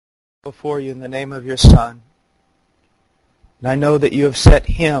Before you in the name of your Son. And I know that you have set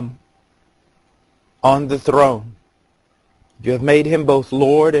him on the throne. You have made him both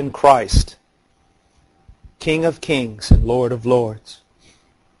Lord and Christ, King of kings and Lord of lords.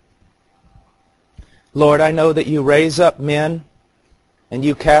 Lord, I know that you raise up men and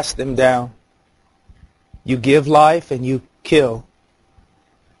you cast them down. You give life and you kill.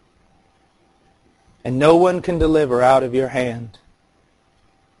 And no one can deliver out of your hand.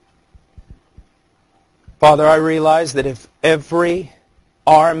 Father, I realize that if every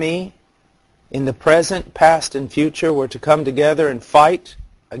army in the present, past, and future were to come together and fight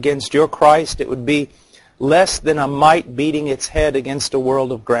against your Christ, it would be less than a mite beating its head against a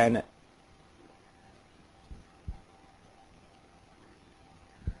world of granite.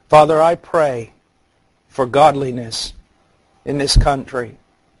 Father, I pray for godliness in this country,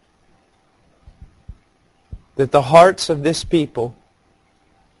 that the hearts of this people,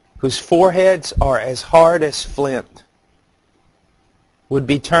 whose foreheads are as hard as flint, would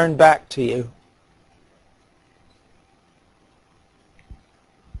be turned back to you.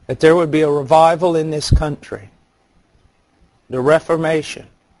 That there would be a revival in this country, the Reformation.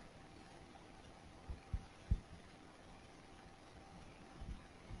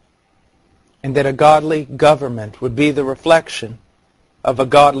 And that a godly government would be the reflection of a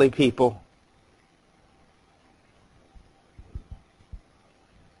godly people.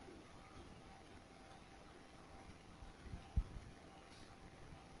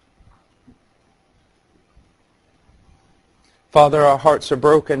 Father, our hearts are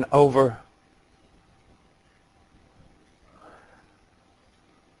broken over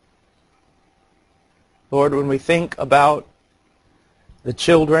Lord, when we think about the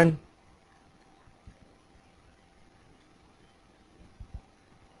children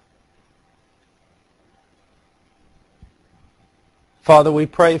Father, we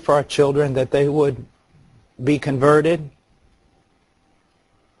pray for our children that they would be converted,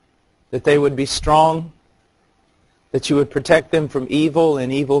 that they would be strong, that you would protect them from evil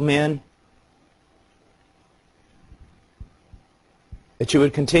and evil men, that you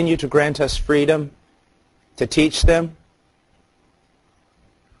would continue to grant us freedom to teach them.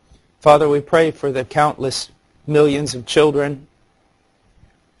 Father, we pray for the countless millions of children,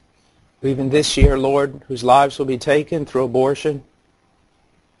 even this year, Lord, whose lives will be taken through abortion.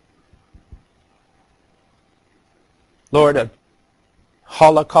 Lord, a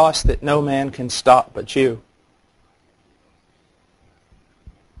holocaust that no man can stop but you.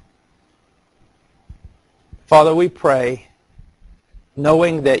 Father, we pray,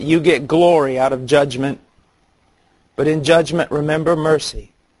 knowing that you get glory out of judgment, but in judgment remember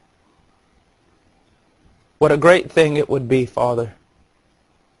mercy. What a great thing it would be, Father,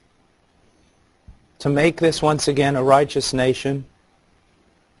 to make this once again a righteous nation.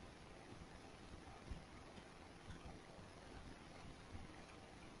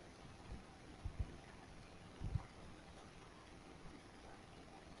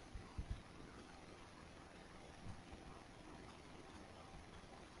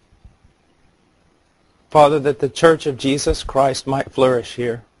 Father, that the Church of Jesus Christ might flourish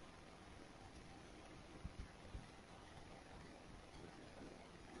here.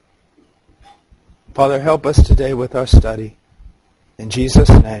 Father, help us today with our study. In Jesus'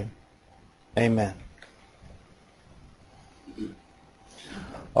 name, amen.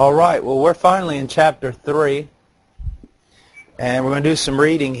 All right, well, we're finally in chapter 3, and we're going to do some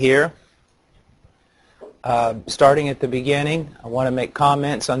reading here. Starting at the beginning, I want to make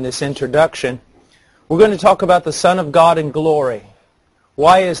comments on this introduction. We're going to talk about the Son of God in glory.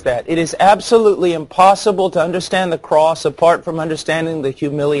 Why is that? It is absolutely impossible to understand the cross apart from understanding the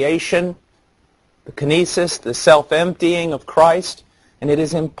humiliation, the kinesis, the self-emptying of Christ. And it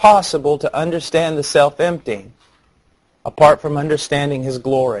is impossible to understand the self-emptying apart from understanding His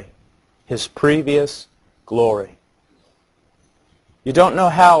glory, His previous glory. You don't know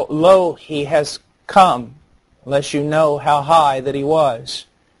how low He has come unless you know how high that He was.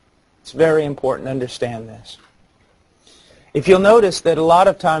 It's very important to understand this. If you'll notice that a lot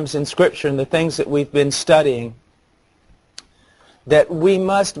of times in Scripture and the things that we've been studying, that we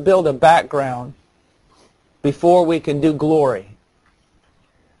must build a background before we can do glory.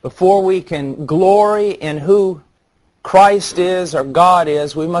 Before we can glory in who Christ is or God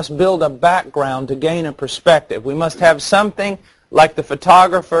is, we must build a background to gain a perspective. We must have something like the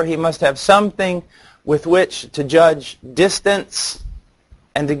photographer. He must have something with which to judge distance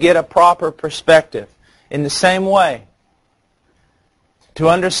and to get a proper perspective. In the same way, to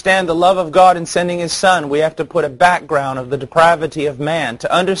understand the love of God in sending His Son, we have to put a background of the depravity of man.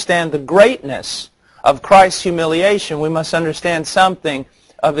 To understand the greatness of Christ's humiliation, we must understand something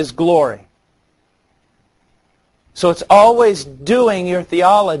of His glory. So it's always doing your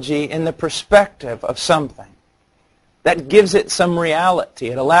theology in the perspective of something. That gives it some reality.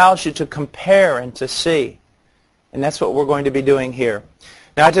 It allows you to compare and to see. And that's what we're going to be doing here.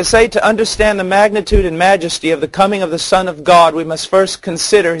 Now, to understand the magnitude and majesty of the coming of the Son of God, we must first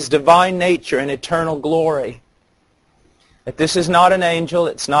consider His divine nature and eternal glory. That this is not an angel,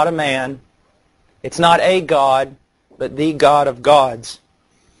 it's not a man, it's not a God, but the God of gods.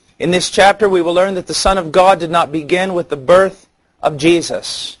 In this chapter, we will learn that the Son of God did not begin with the birth of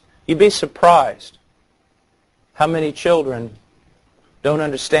Jesus. You'd be surprised how many children don't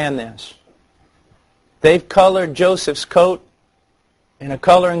understand this. They've colored Joseph's coat in a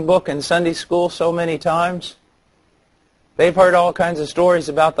coloring book in Sunday school so many times. They've heard all kinds of stories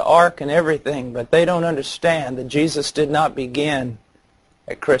about the ark and everything, but they don't understand that Jesus did not begin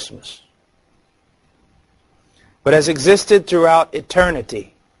at Christmas, but has existed throughout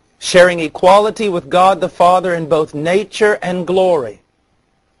eternity, sharing equality with God the Father in both nature and glory.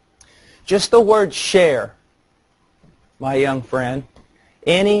 Just the word share, my young friend,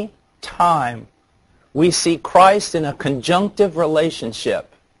 any time we see Christ in a conjunctive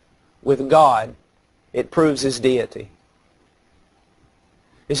relationship with God, it proves His deity.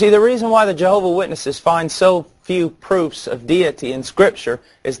 You see, the reason why the Jehovah's Witnesses find so few proofs of deity in Scripture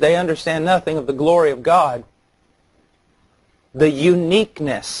is they understand nothing of the glory of God, the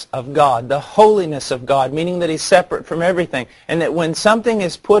uniqueness of God, the holiness of God, meaning that He's separate from everything, and that when something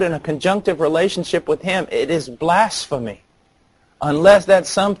is put in a conjunctive relationship with Him, it is blasphemy, unless that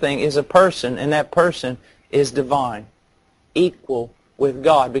something is a person, and that person is divine, equal with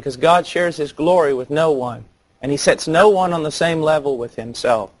God, because God shares His glory with no one, and He sets no one on the same level with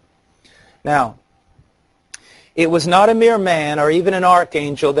Himself. Now, it was not a mere man or even an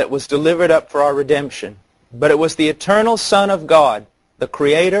archangel that was delivered up for our redemption, but it was the eternal Son of God, the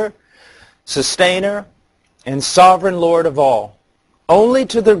Creator, Sustainer, and Sovereign Lord of all. Only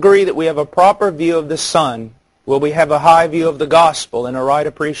to the degree that we have a proper view of the Son will we have a high view of the gospel and a right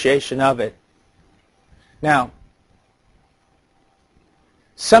appreciation of it. Now,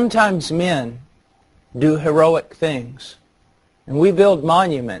 sometimes men do heroic things, and we build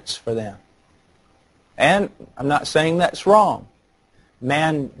monuments for them. And I'm not saying that's wrong.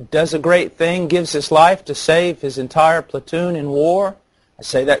 Man does a great thing, gives his life to save his entire platoon in war. I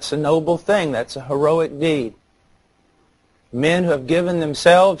say that's a noble thing. That's a heroic deed. Men who have given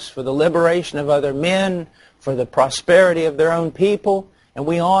themselves for the liberation of other men, for the prosperity of their own people, and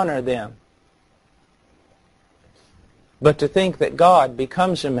we honor them. But to think that God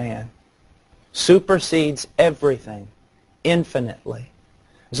becomes a man supersedes everything infinitely.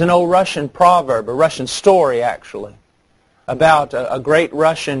 There's an old Russian proverb, a Russian story actually, about a great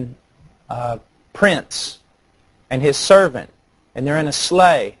Russian prince and his servant, and they're in a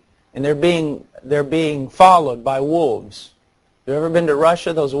sleigh, and they're being followed by wolves. Have you ever been to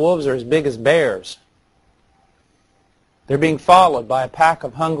Russia? Those wolves are as big as bears. They're being followed by a pack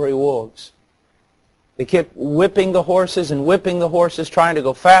of hungry wolves. They kept whipping the horses and whipping the horses, trying to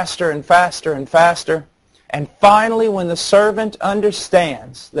go faster and faster and faster. And finally, when the servant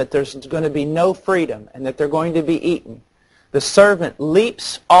understands that there's going to be no freedom and that they're going to be eaten, the servant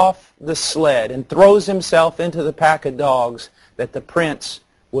leaps off the sled and throws himself into the pack of dogs that the prince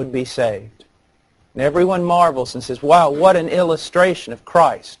would be saved. And everyone marvels and says, wow, what an illustration of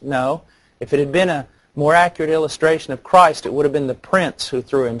Christ. No, if it had been a more accurate illustration of Christ, it would have been the prince who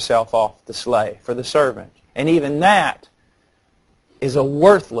threw himself off the sleigh for the servant. And even that is a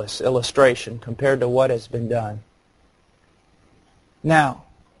worthless illustration compared to what has been done. Now,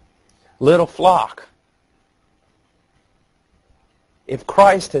 little flock, if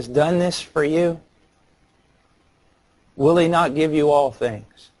Christ has done this for you, will He not give you all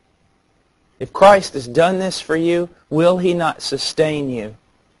things? If Christ has done this for you, will He not sustain you?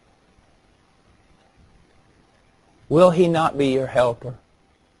 Will He not be your helper?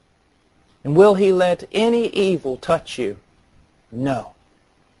 And will He let any evil touch you? No.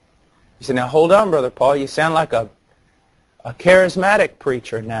 You say, now hold on, Brother Paul, you sound like a charismatic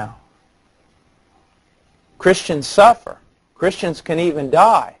preacher now. Christians suffer. Christians can even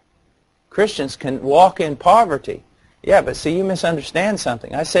die. Christians can walk in poverty. Yeah, but see, you misunderstand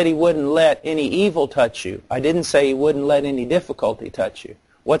something. I said He wouldn't let any evil touch you. I didn't say He wouldn't let any difficulty touch you.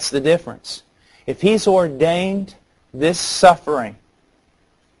 What's the difference? If He's ordained this suffering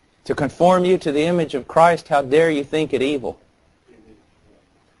to conform you to the image of Christ, how dare you think it evil?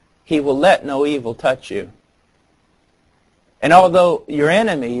 He will let no evil touch you. And although your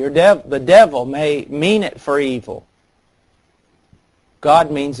enemy, the devil, may mean it for evil,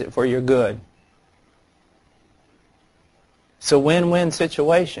 God means it for your good. It's a win-win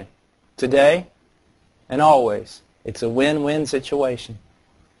situation. Today and always. It's a win-win situation.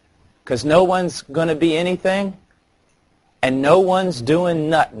 Because no one's going to be anything and no one's doing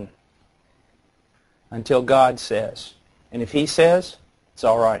nothing until God says. And if He says, it's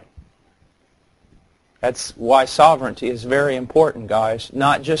all right. That's why sovereignty is very important, guys.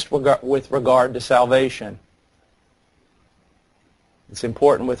 Not just with regard to salvation. It's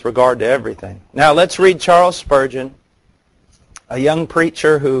important with regard to everything. Now let's read Charles Spurgeon, a young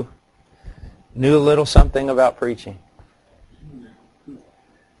preacher who knew a little something about preaching.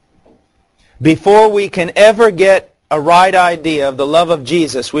 Before we can ever get a right idea of the love of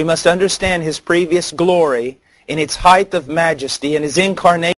Jesus, we must understand His previous glory in its height of majesty and His incarnation